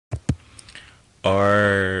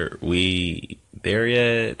Are we there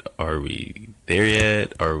yet? Are we there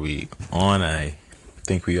yet? Are we on? I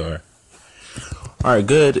think we are. All right,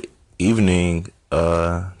 good evening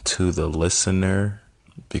to the listener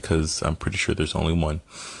because I'm pretty sure there's only one.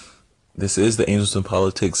 This is the Angels in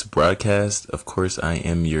Politics broadcast. Of course, I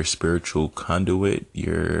am your spiritual conduit,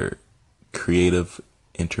 your creative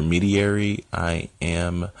intermediary. I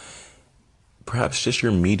am perhaps just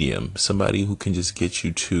your medium, somebody who can just get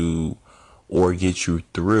you to or get you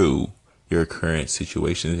through your current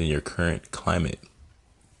situations and your current climate.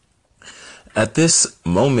 At this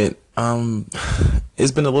moment,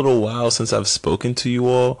 it's been a little while since I've spoken to you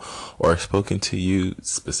all or spoken to you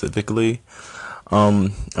specifically.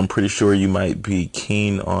 I'm pretty sure you might be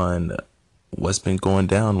keen on what's been going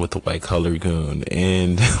down with the white collar goon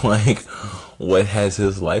and like what has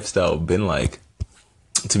his lifestyle been like.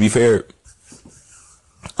 To be fair,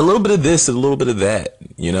 a little bit of this, a little bit of that,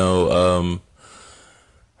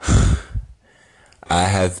 I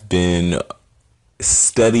have been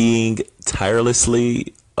studying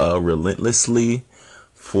tirelessly, relentlessly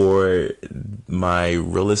for my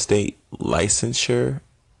real estate licensure.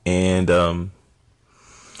 And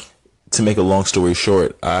to make a long story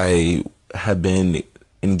short, I have been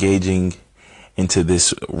engaging into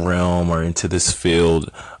this realm or into this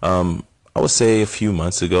field. I would say a few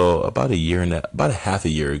months ago, about a half a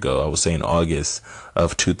year ago, I would say in August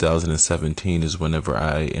of 2017 is whenever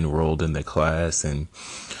I enrolled in the class, and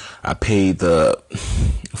I paid the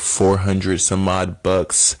 400 some odd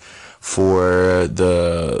bucks for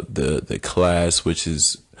the class, which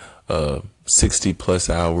is 60 plus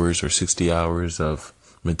hours or 60 hours of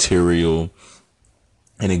material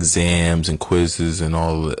and exams and quizzes and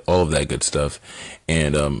all of that good stuff.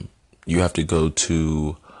 And you have to go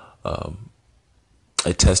to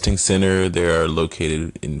a testing center. They are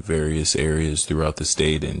located in various areas throughout the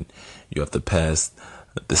state, and you have to pass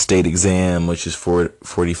the state exam, which is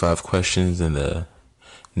 45 questions, and the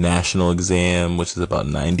national exam, which is about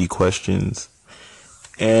 90 questions.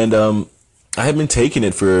 And I had been taking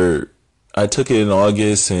it I took it in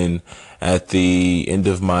August, and at the end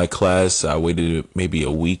of my class, I waited maybe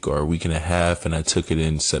a week or a week and a half, and I took it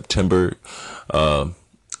in September,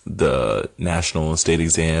 the national and state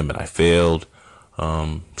exam, and I failed.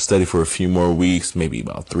 Studied for a few more weeks, maybe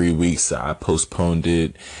about 3 weeks. I postponed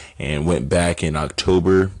it and went back in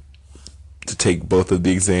October to take both of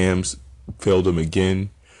the exams, failed them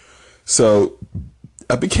again. So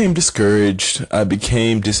I became discouraged. I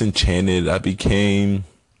became disenchanted. I became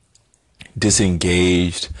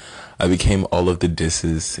disengaged. I became all of the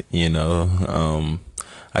disses,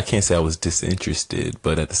 I can't say I was disinterested,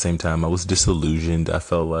 but at the same time I was disillusioned. I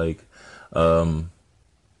felt like,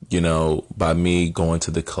 by me going to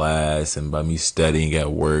the class and by me studying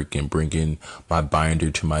at work and bringing my binder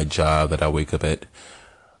to my job that I wake up at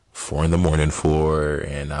 4 a.m. for,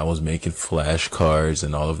 and I was making flashcards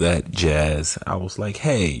and all of that jazz. I was like,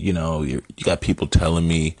 hey, you got people telling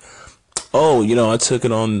me, oh, I took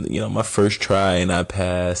it on, my first try and I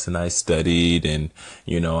passed and I studied and,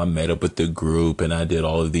 I met up with the group and I did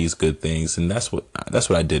all of these good things. And that's what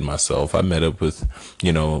I did myself. I met up with,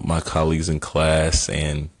 my colleagues in class,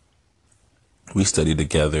 and we studied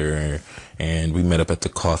together, and we met up at the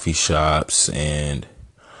coffee shops, and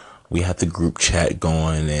we had the group chat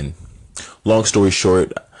going. And long story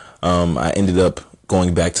short, I ended up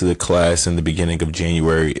going back to the class in the beginning of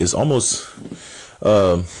January. It's almost,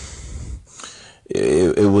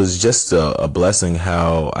 it was just a blessing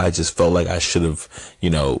how I just felt like I should have,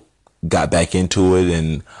 got back into it.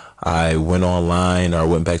 And I went online, or I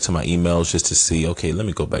went back to my emails just to see, okay, let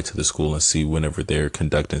me go back to the school and see whenever they're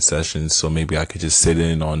conducting sessions. So maybe I could just sit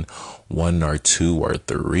in on 1 or 2 or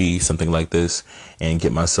 3, something like this, and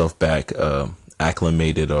get myself back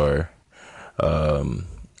acclimated, or I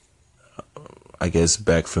guess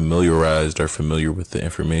back familiarized or familiar with the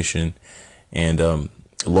information. And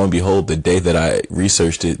lo and behold, the day that I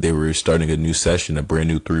researched it, they were starting a new session, a brand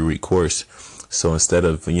new 3-week course. So instead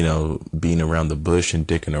of, being around the bush and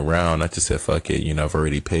dicking around, I just said, fuck it. I've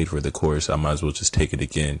already paid for the course. I might as well just take it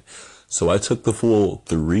again. So I took the full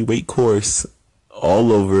 3-week course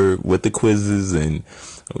all over with the quizzes and,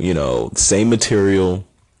 same material.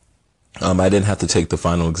 I didn't have to take the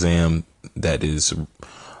final exam that is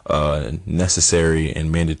necessary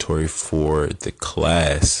and mandatory for the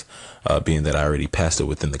class, being that I already passed it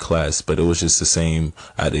within the class. But it was just the same.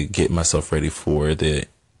 I had to get myself ready for the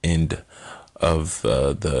end of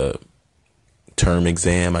the term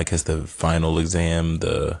exam, I guess the final exam,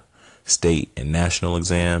 the state and national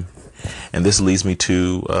exam. And this leads me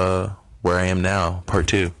to where I am now, part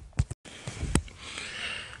 2.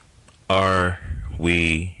 Are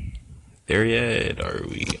we there yet? Are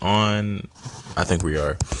we on? I think we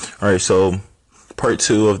are. All right, so part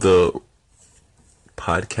two of the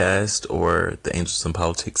podcast or the Angels in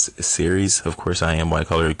Politics series. Of course, I am White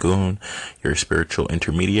Collar Goon, your spiritual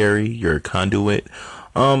intermediary, your conduit.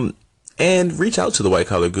 And reach out to the White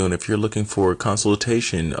Collar Goon if you're looking for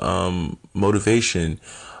consultation, motivation.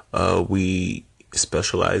 We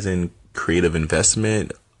specialize in creative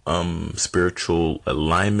investment, spiritual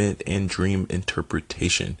alignment, and dream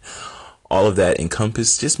interpretation. All of that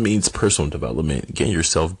encompass just means personal development, getting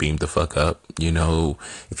yourself beamed the fuck up. You know,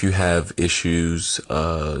 if you have issues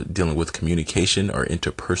dealing with communication or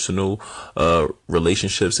interpersonal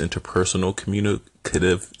relationships, interpersonal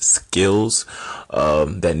communicative skills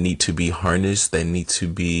that need to be harnessed, that need to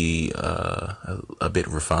be a bit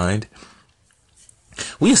refined,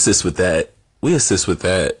 we assist with that.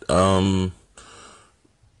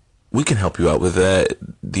 We can help you out with that.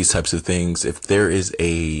 These types of things. If there is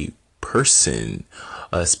a person,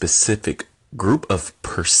 a specific group of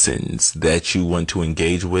persons that you want to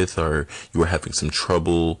engage with, or you are having some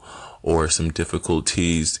trouble or some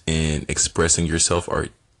difficulties in expressing yourself or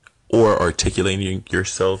articulating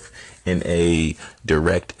yourself in a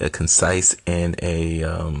direct, a concise, and a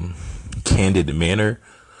candid manner,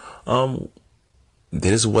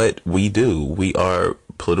 that is what we do. We are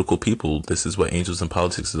political people. This is what Angels in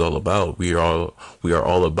Politics is all about. We are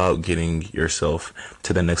all about getting yourself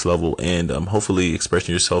to the next level and hopefully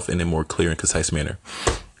expressing yourself in a more clear and concise manner.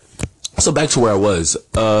 So back to where I was.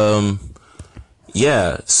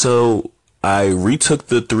 So I retook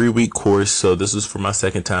the 3-week course. So this was for my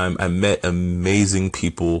second time. I met amazing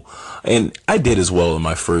people, and I did as well in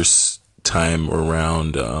my first time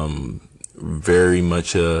around. Very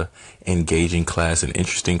much a engaging class, an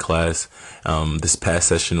interesting class. This past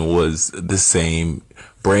session was the same,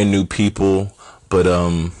 brand new people, but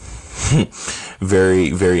very,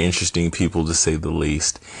 very interesting people to say the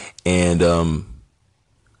least. And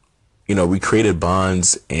we created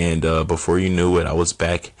bonds, and before you knew it, I was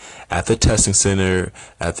back at the testing center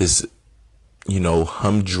at this,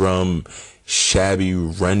 humdrum, shabby,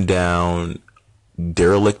 rundown,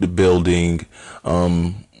 derelict building,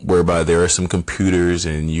 whereby there are some computers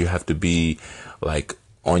and you have to be like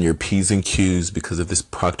on your P's and Q's because of this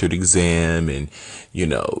proctored exam, and you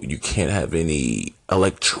can't have any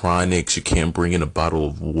electronics, you can't bring in a bottle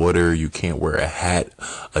of water, you can't wear a hat,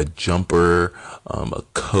 a jumper, a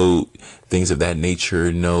coat, things of that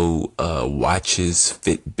nature, no watches,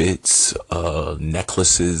 Fitbits,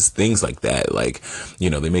 necklaces, things like that. Like,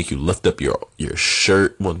 they make you lift up your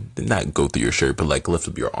shirt, well, not go through your shirt, but like lift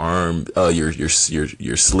up your arm, your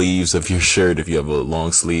sleeves of your shirt if you have a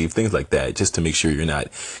long sleeve, things like that, just to make sure you're not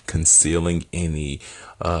concealing any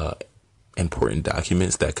important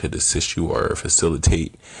documents that could assist you or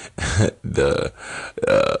facilitate the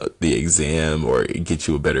exam or get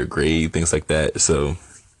you a better grade, things like that. So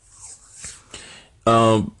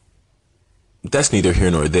that's neither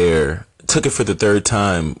here nor there. Took it for the third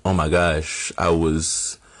time. Oh my gosh, I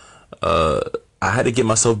had to get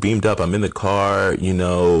myself beamed up. I'm in the car,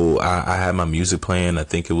 I had my music playing. I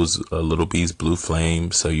think it was Little B's Blue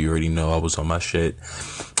Flame. So you already know I was on my shit.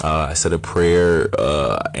 I said a prayer,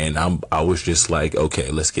 and I was just like, okay,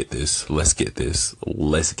 let's get this. Let's get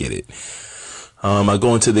it. I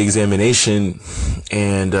go into the examination,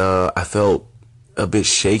 and I felt a bit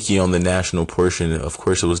shaky on the national portion. Of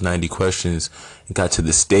course, it was 90 questions. It got to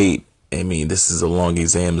the state. I mean, this is a long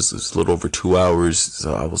exam. It's a little over 2 hours.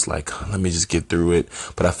 So I was like, let me just get through it.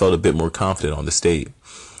 But I felt a bit more confident on the state.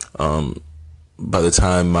 By the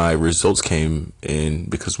time my results came in,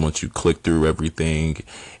 because once you click through everything,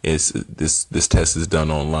 this test is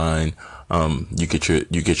done online. You get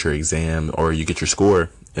your exam, or you get your score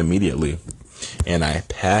immediately. And I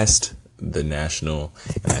passed the national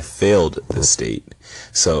and I failed the state.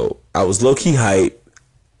 So I was low key hyped.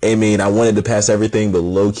 I mean, I wanted to pass everything, but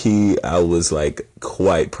low key, I was like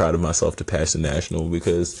quite proud of myself to pass the national,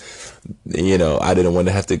 because, I didn't want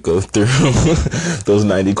to have to go through those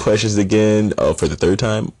 90 questions again for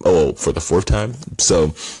the fourth time.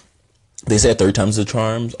 So they said 3 times the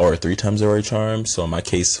charms, or 3 times there are charms. So in my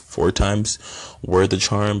case, 4 times were the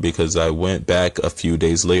charm, because I went back a few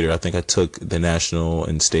days later. I think I took the national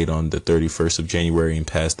and stayed on the 31st of January and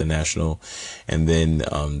passed the national. And then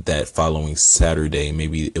that following Saturday,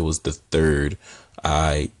 maybe it was the 3rd,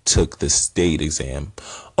 I took the state exam.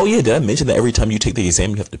 Oh yeah, did I mention that every time you take the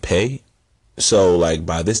exam, you have to pay? So like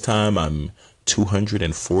by this time, I'm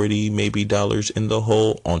 $240 maybe dollars in the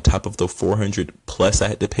hole, on top of the 400 plus I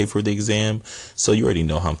had to pay for the exam. So you already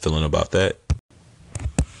know how I'm feeling about that.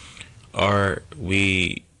 Are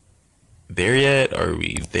we there yet? Are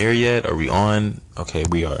we on? Okay,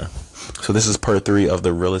 we are. So this is part 3 of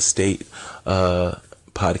the real estate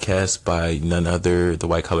podcast by none other, the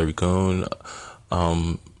White Collar Goon,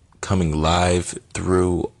 coming live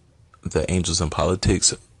through the Angels in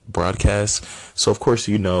Politics broadcast. So of course,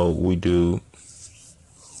 we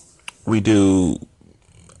do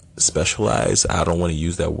specialize. I don't want to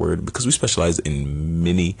use that word because we specialize in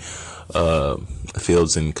many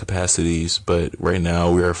fields and capacities, but right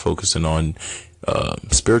now we are focusing on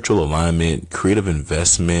spiritual alignment, creative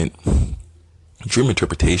investment, dream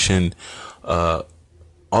interpretation, all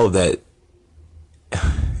of that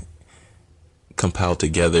compiled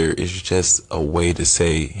together is just a way to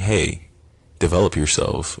say, hey, develop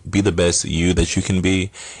yourself, be the best you that you can be,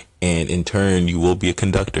 and in turn you will be a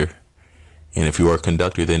conductor. And if you are a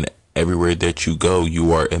conductor, then everywhere that you go,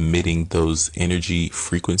 you are emitting those energy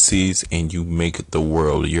frequencies, and you make the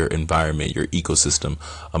world, your environment, your ecosystem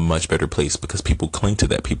a much better place, because people cling to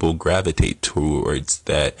that. People gravitate towards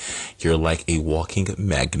that. You're like a walking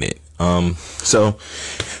magnet. So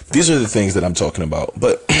these are the things that I'm talking about.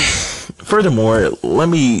 But furthermore, let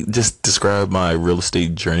me just describe my real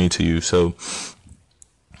estate journey to you. So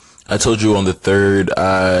I told you on the 3rd,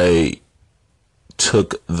 I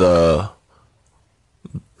took the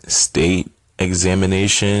state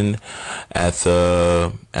examination at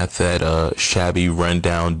that shabby,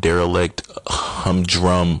 rundown, derelict,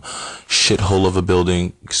 humdrum shithole of a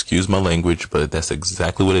building. Excuse my language, but that's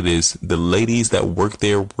exactly what it is. The ladies that worked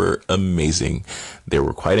there were amazing. They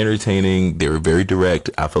were quite entertaining. They were very direct.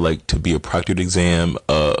 I feel like to be a proctored exam,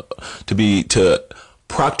 to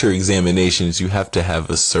proctor examinations, you have to have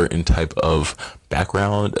a certain type of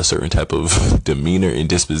background, a certain type of demeanor and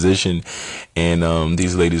disposition, and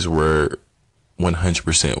these ladies were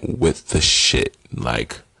 100% with the shit.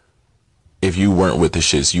 Like, if you weren't with the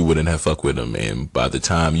shits, you wouldn't have fucked with them, and by the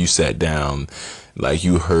time you sat down, like,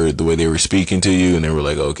 you heard the way they were speaking to you, and they were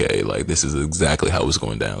like, okay, like, this is exactly how it's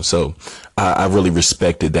going down. So I really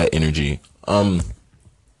respected that energy.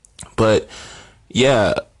 But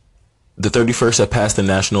yeah, the 31st, I passed the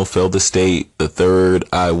national, failed the state. The 3rd,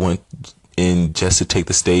 I went in just to take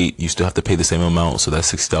the state. You still have to pay the same amount, so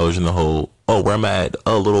that's $60 in the hole. Oh, where I'm at,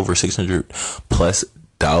 a little over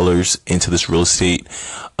 $600+ into this real estate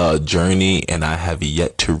journey, and I have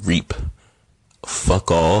yet to reap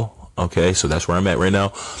fuck all. Okay, so that's where I'm at right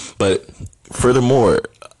now. But furthermore,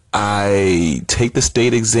 I take the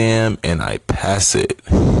state exam and I pass it.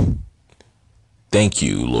 Thank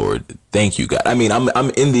you, Lord. Thank you, God. I mean, I'm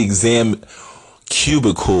in the exam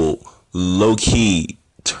cubicle, low key,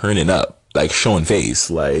 turning up, like showing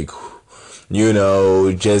face, like,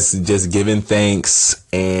 just giving thanks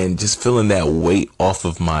and just feeling that weight off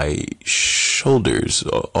of my shoulders,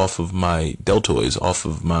 off of my deltoids, off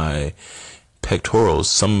of my pectorals.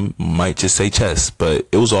 Some might just say chest, but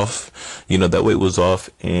it was off. That weight was off,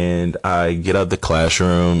 and I get out of the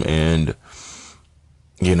classroom and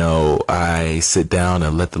I sit down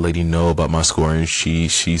and let the lady know about my score, and she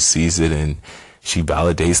sees it and she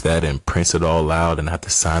validates that and prints it all out, and I have to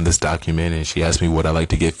sign this document, and she asked me would I like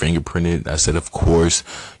to get fingerprinted. I said, of course,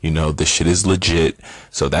 this shit is legit.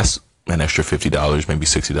 So that's an extra $50, maybe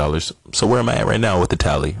 $60. So where am I at right now with the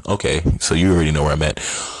tally? Okay, so you already know where I'm at.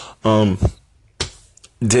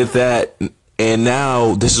 Did that, and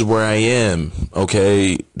now this is where I am.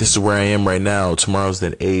 Okay, this is where I am right now. Tomorrow's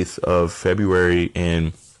the 8th of February,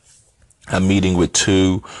 and I'm meeting with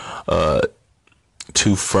two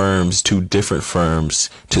different firms,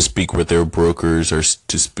 to speak with their brokers, or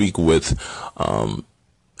to speak with,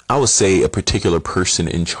 I would say, a particular person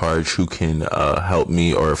in charge who can help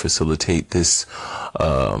me or facilitate this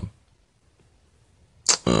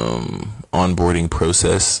onboarding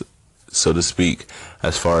process, so to speak,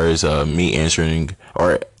 as far as me answering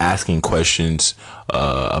or asking questions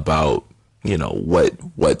about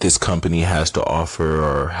what this company has to offer,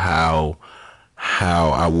 or how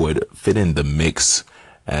I would fit in the mix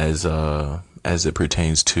as it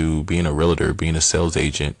pertains to being a realtor, being a sales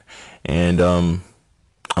agent. And I'm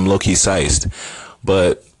low-key sized,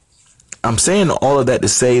 but I'm saying all of that to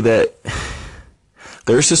say that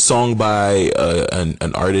there's this song by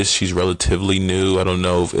an artist. She's relatively new. I don't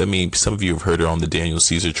know some of you have heard her on the Daniel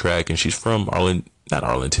Caesar track, and she's from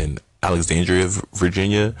Alexandria,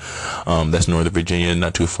 Virginia. That's Northern Virginia,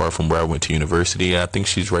 not too far from where I went to university. I think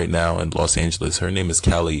she's right now in Los Angeles. Her name is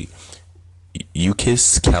Kali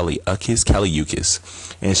Uchis,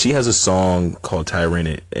 and she has a song called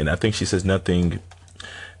Tyrant, and I think she says nothing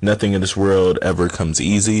in this world ever comes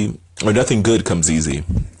easy, or nothing good comes easy.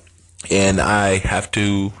 And I have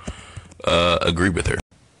to agree with her.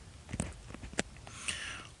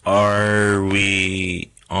 Are we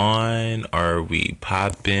on? Are we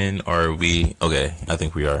popping? Okay, I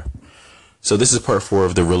think we are. So this is part 4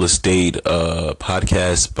 of the real estate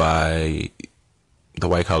podcast by the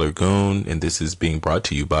White Collar Goon, and this is being brought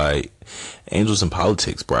to you by Angels in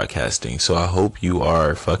Politics Broadcasting. So I hope you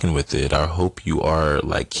are fucking with it. I hope you are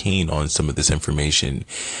like keen on some of this information.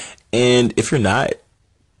 And if you're not,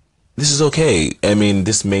 this is okay. I mean,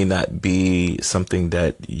 this may not be something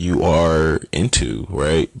that you are into,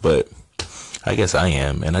 right? But I guess I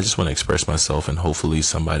am, and I just want to express myself, and hopefully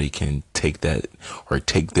somebody can take that or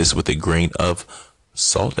take this with a grain of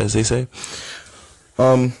salt, as they say.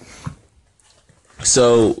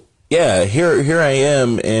 So yeah, here I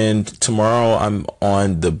am, and tomorrow I'm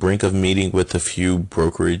on the brink of meeting with a few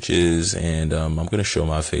brokerages, and I'm gonna show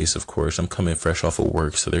my face, of course. I'm coming fresh off of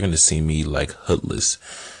work, so they're gonna see me like hoodless,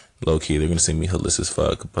 low key. They're gonna see me hoodless as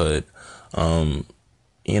fuck, but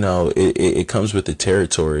it comes with the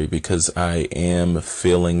territory, because I am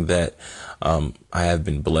feeling that I have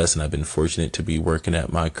been blessed and I've been fortunate to be working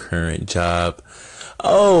at my current job.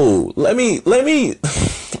 Oh, let me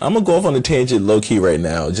I'm gonna go off on a tangent low key right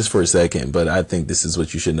now just for a second, but I think this is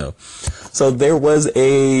what you should know. So there was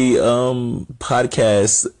a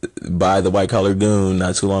podcast by the White Collar Goon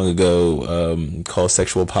not too long ago called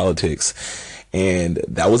Sexual Politics. And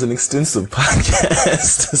that was an extensive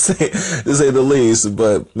podcast to say the least.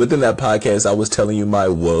 But within that podcast, I was telling you my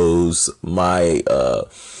woes, my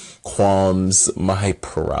qualms, my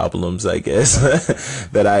problems, I guess,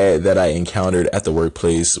 that I encountered at the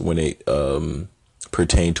workplace when it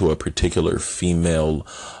pertained to a particular female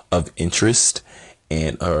of interest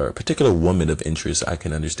and a particular woman of interest. I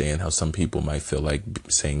can understand how some people might feel like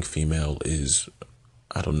saying female is,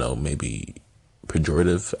 I don't know, maybe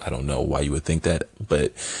pejorative. I don't know why you would think that,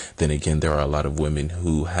 but then again, there are a lot of women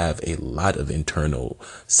who have a lot of internal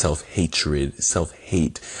self-hate,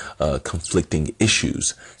 conflicting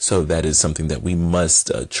issues. So that is something that we must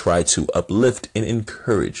try to uplift and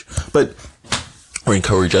encourage, or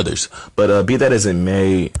encourage others. But be that as it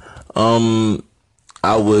may, I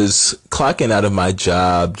was clocking out of my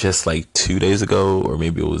job just like 2 days ago, or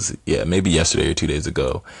maybe maybe yesterday or 2 days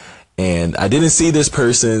ago. And I didn't see this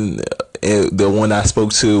person, the one I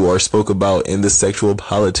spoke to or spoke about in the Sexual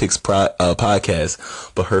Politics podcast,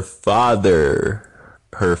 but her father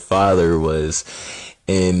was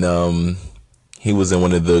in, he was in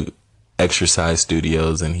one of the exercise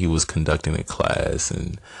studios, and he was conducting a class,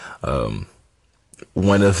 and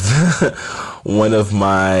one of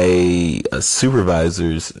my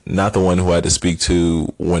supervisors, not the one who I had to speak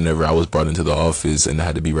to whenever I was brought into the office and I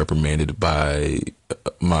had to be reprimanded by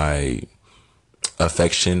my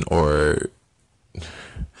affection, or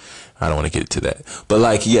I don't want to get to that, but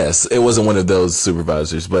like, yes, it wasn't one of those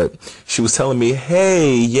supervisors, but she was telling me,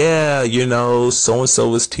 hey, yeah,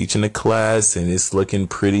 so-and-so is teaching a class and it's looking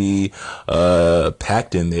pretty,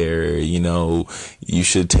 packed in there, you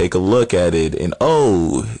should take a look at it. And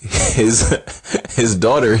oh, his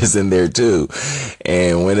daughter is in there too.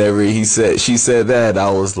 And whenever she said that, I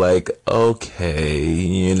was like,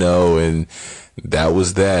 okay, and that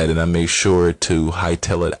was that. And I made sure to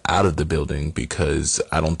hightail it out of the building, because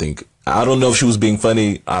I don't know if she was being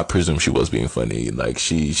funny. I presume she was being funny. Like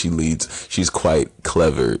she's quite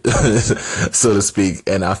clever, so to speak.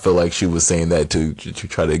 And I feel like she was saying that to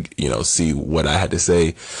try to, see what I had to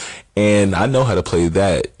say. And I know how to play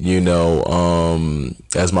that,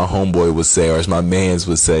 as my homeboy would say, or as my mans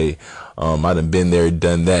would say, I done been there,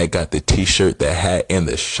 done that, got the t-shirt, the hat, and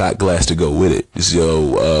the shot glass to go with it.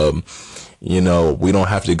 So, we don't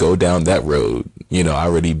have to go down that road. I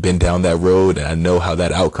already been down that road, and I know how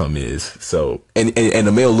that outcome is. So, and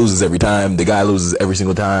the male loses every time. The guy loses every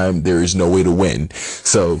single time. There is no way to win.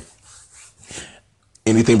 So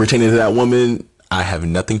anything pertaining to that woman, I have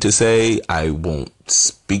nothing to say. I won't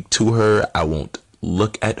speak to her. I won't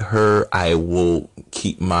look at her. I will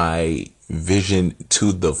keep my vision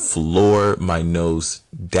to the floor, my nose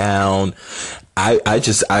down. I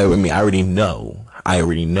already know. I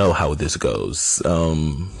already know how this goes,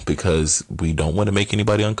 because we don't want to make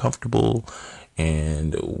anybody uncomfortable,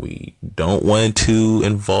 and we don't want to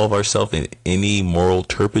involve ourselves in any moral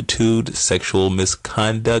turpitude, sexual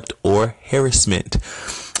misconduct, or harassment.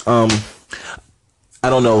 I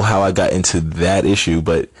don't know how I got into that issue,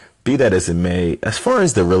 but be that as it may, as far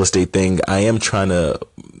as the real estate thing, I am trying to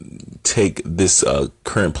take this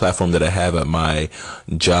current platform that I have at my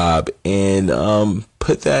job and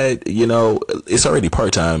put that, it's already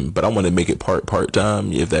part-time, but I want to make it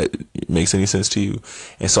part-time, if that makes any sense to you.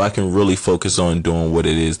 And so I can really focus on doing what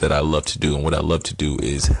it is that I love to do. And what I love to do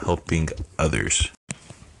is helping others.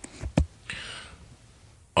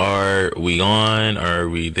 Are we on? Are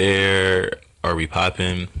we there? Are we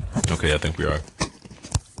popping? Okay, I think we are.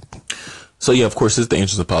 So yeah, of course, this is the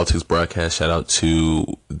Angels of Politics broadcast. Shout out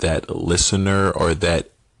to that listener or that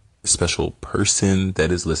special person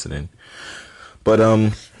that is listening. But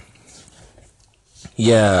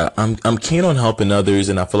yeah, I'm keen on helping others,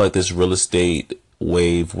 and I feel like this real estate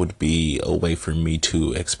wave would be a way for me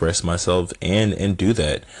to express myself and do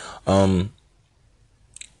that.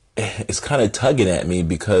 It's kind of tugging at me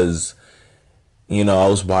because I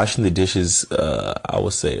was washing the dishes, I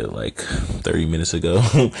would say like 30 minutes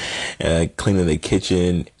ago, and cleaning the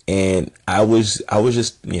kitchen. And I was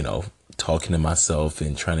just, talking to myself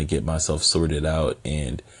and trying to get myself sorted out.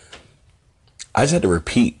 And I just had to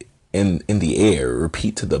repeat in the air,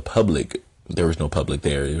 repeat to the public. There was no public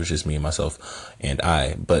there. It was just me and myself and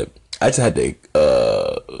I. But I just had to,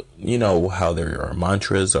 how there are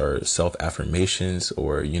mantras or self affirmations,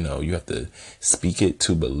 or, you have to speak it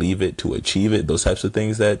to believe it, to achieve it. Those types of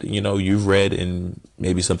things that, you've read in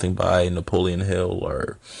maybe something by Napoleon Hill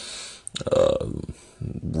or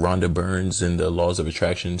Rhonda Burns and the Laws of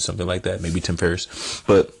Attraction, something like that. Maybe Tim Ferriss.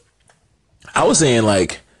 But I was saying,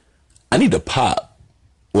 like, I need to pop.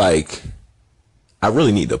 Like, I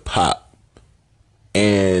really need to pop.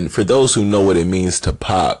 And for those who know what it means to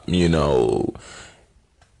pop,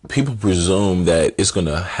 people presume that it's going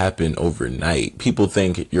to happen overnight. People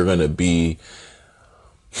think you're going to be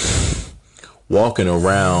walking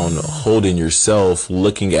around holding yourself,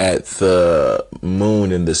 looking at the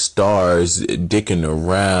moon and the stars, dicking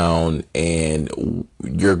around, and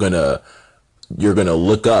you're going to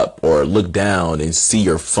look up or look down and see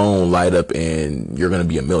your phone light up and you're going to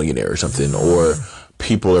be a millionaire or something. Or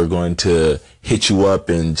people are going to hit you up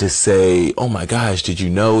and just say, oh my gosh, did you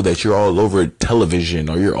know that you're all over television,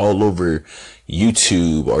 or you're all over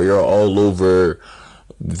YouTube, or you're all over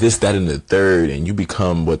this, that, and the third, and you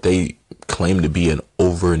become what they claim to be an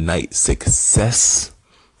overnight success.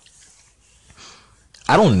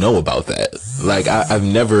 I don't know about that. Like, I've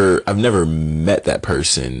never met that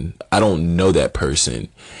person. I don't know that person.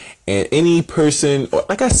 And any person,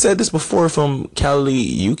 like I said this before, from Callie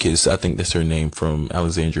Ukis, I think that's her name, from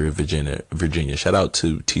Alexandria, Virginia. Shout out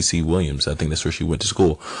to TC Williams. I think that's where she went to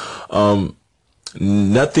school.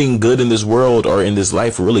 Nothing good in this world or in this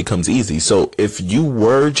life really comes easy. So if you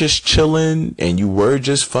were just chilling and you were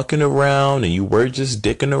just fucking around and you were just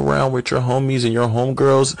dicking around with your homies and your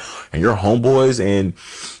homegirls and your homeboys, and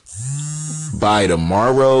by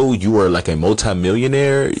tomorrow you are like a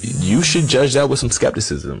multimillionaire, you should judge that with some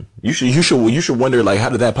skepticism. You should wonder, like, how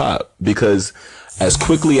did that pop? Because as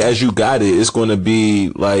quickly as you got it, it's going to be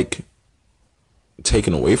like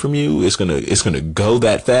taken away from you. It's gonna go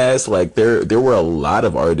that fast. Like, there were a lot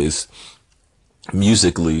of artists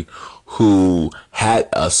musically who had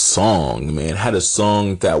a song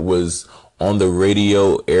that was on the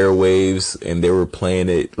radio airwaves, and they were playing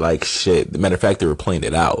it like shit. Matter of fact, they were playing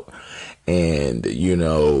it out. And,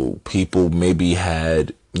 people maybe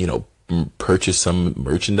had, purchased some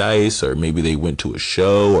merchandise, or maybe they went to a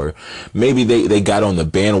show, or maybe they got on the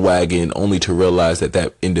bandwagon only to realize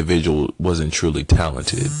that individual wasn't truly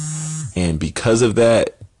talented. And because of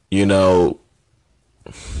that, is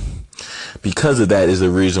the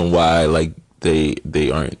reason why, like,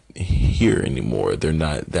 they aren't here anymore. They're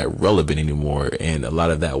not that relevant anymore. And a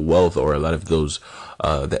lot of that wealth, or a lot of those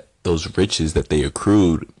riches that they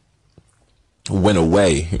accrued, went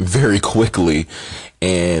away very quickly.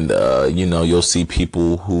 And you'll see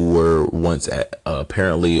people who were once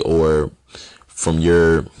apparently, or from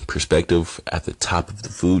your perspective, at the top of the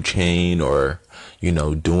food chain, or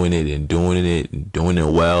doing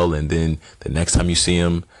it well, and then the next time you see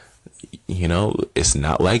them, it's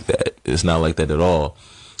not like that. It's not like that at all.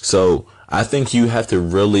 So I think you have to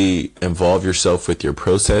really involve yourself with your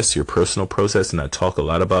process, your personal process, and I talk a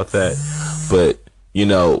lot about that. But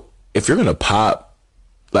if you're gonna pop,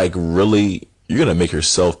 like, really, you're gonna make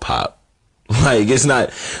yourself pop. Like, it's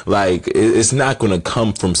not going to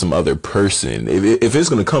come from some other person. If it's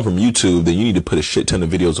going to come from YouTube, then you need to put a shit ton of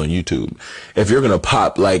videos on YouTube. If you're going to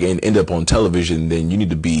pop, like, and end up on television, then you need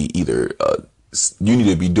to be either, you need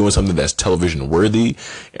to be doing something that's television worthy,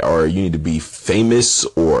 or you need to be famous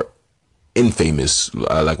or infamous,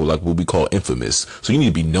 like what we call infamous. So you need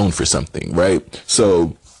to be known for something, right?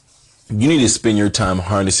 So you need to spend your time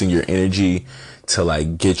harnessing your energy to,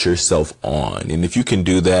 like, get yourself on. And if you can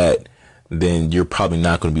do that, then you're probably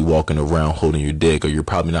not going to be walking around holding your dick, or you're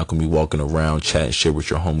probably not going to be walking around chatting shit with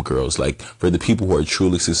your homegirls. Like, for the people who are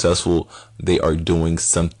truly successful, they are doing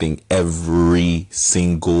something every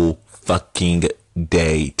single fucking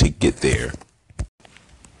day to get there.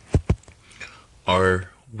 Are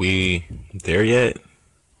we there yet?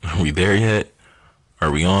 Are we there yet? Are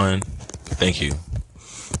we on? Thank you.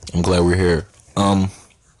 I'm glad we're here.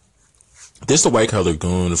 This is the White Collar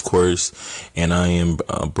Goon, of course, and I am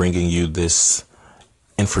bringing you this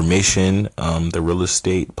information, the real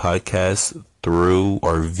estate podcast, through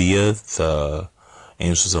or via the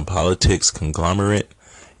Angels in Politics conglomerate.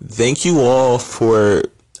 Thank you all for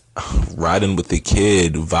riding with the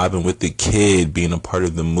kid, vibing with the kid, being a part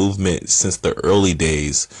of the movement since the early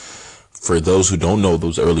days. For those who don't know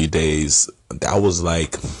those early days, that was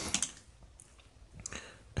like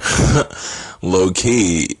low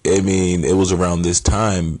key. I mean, it was around this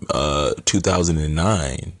time,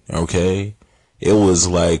 2009. Okay. It was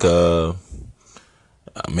like,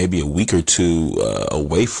 maybe a week or two,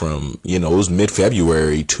 away from, it was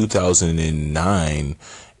mid-February 2009,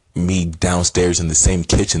 me downstairs in the same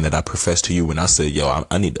kitchen that I professed to you when I said, yo,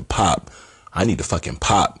 I need to pop. I need to fucking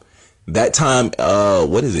pop. That time,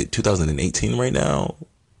 what is it, 2018 right now?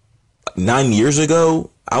 9 years ago,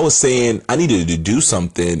 I was saying I needed to do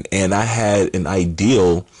something, and I had an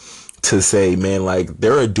ideal to say, man, like,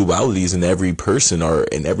 there are dualities in every person or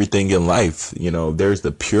in everything in life. There's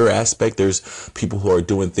the pure aspect. There's people who are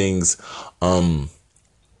doing things, how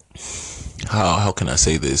can I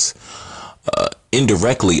say this?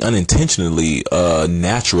 Indirectly, unintentionally,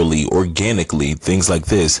 naturally, organically, things like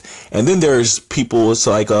this. And then there's people, it's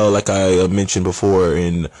like I mentioned before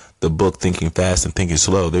in the book Thinking Fast and Thinking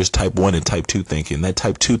Slow, there's type 1 and type 2 thinking. That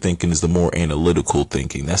type 2 thinking is the more analytical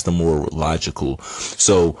thinking. That's the more logical.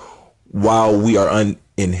 So while we are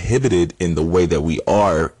uninhibited in the way that we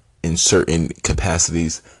are in certain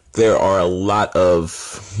capacities, there are a lot of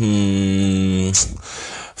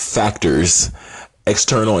factors,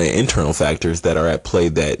 external and internal factors, that are at play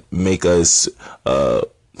that make us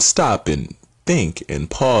stop and think and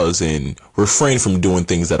pause and refrain from doing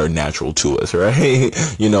things that are natural to us, right?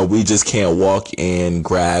 We just can't walk and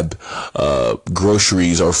grab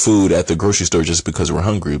groceries or food at the grocery store just because we're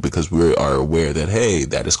hungry, because we are aware that, hey,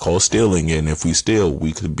 that is called stealing, and if we steal,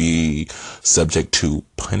 we could be subject to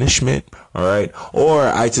punishment. All right. Or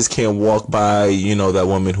I just can't walk by, that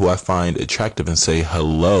woman who I find attractive and say,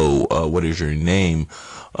 hello, what is your name?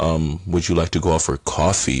 Would you like to go out for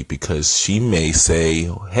coffee? Because she may say,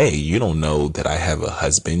 hey, you don't know that I have a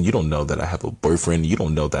husband. You don't know that I have a boyfriend. You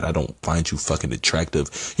don't know that I don't find you fucking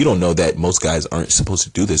attractive. You don't know that most guys aren't supposed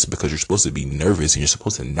to do this, because you're supposed to be nervous and you're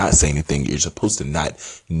supposed to not say anything. You're supposed to not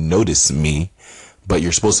notice me, but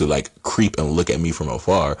you're supposed to like creep and look at me from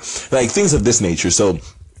afar, like things of this nature. So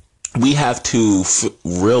we have to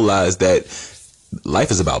realize that life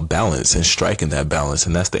is about balance and striking that balance.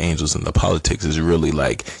 And that's the Angels in the Politics, is really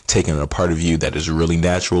like taking a part of you that is really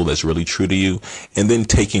natural, that's really true to you, and then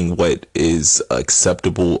taking what is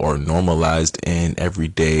acceptable or normalized in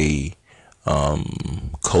everyday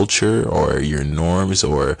culture or your norms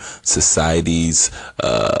or society's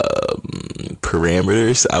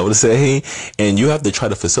parameters, I would say, and you have to try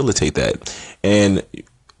to facilitate that. And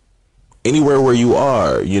anywhere where you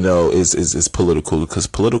are, is political, because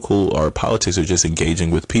political or politics are just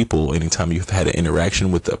engaging with people. Anytime you've had an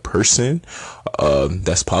interaction with a person,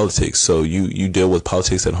 that's politics. So you deal with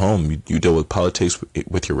politics at home. You deal with politics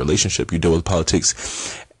with your relationship. You deal with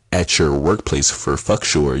politics at your workplace, for fuck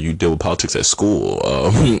sure. You deal with politics at school,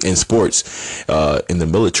 in sports, in the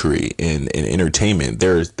military, in entertainment.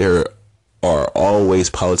 There are always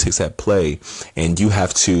politics at play, and you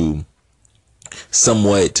have to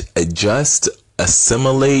somewhat adjust,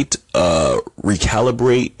 assimilate,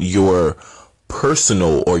 recalibrate your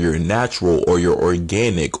personal or your natural or your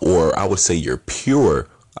organic, or I would say your pure,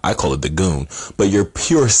 I call it the goon, but your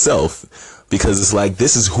pure self, because it's like,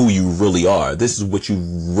 this is who you really are. This is what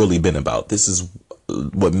you've really been about. This is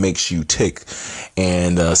what makes you tick.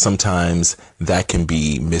 And sometimes that can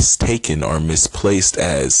be mistaken or misplaced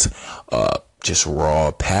as just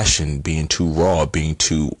raw passion, being too raw, being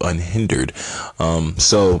too unhindered.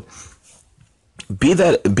 So be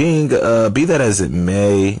that as it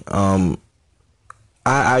may,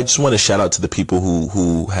 I just want to shout out to the people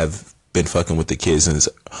who have been fucking with the kids since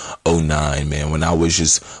 '09, man, when I was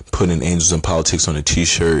just putting Angels in Politics on a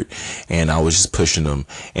t-shirt and I was just pushing them.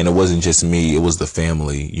 And it wasn't just me, it was the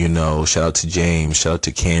family, shout out to James, shout out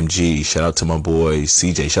to Cam G, shout out to my boy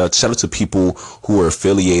CJ, shout out to people who are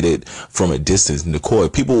affiliated from a distance, Nicole,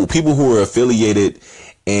 people who are affiliated,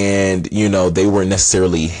 and they weren't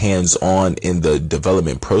necessarily hands-on in the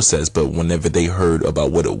development process, but whenever they heard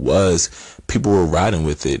about what it was, people were riding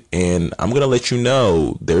with it. And I'm gonna let you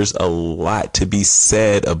know, there's a lot to be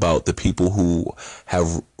said about the people who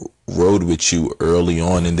have rode with you early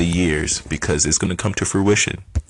on in the years, because it's gonna come to fruition.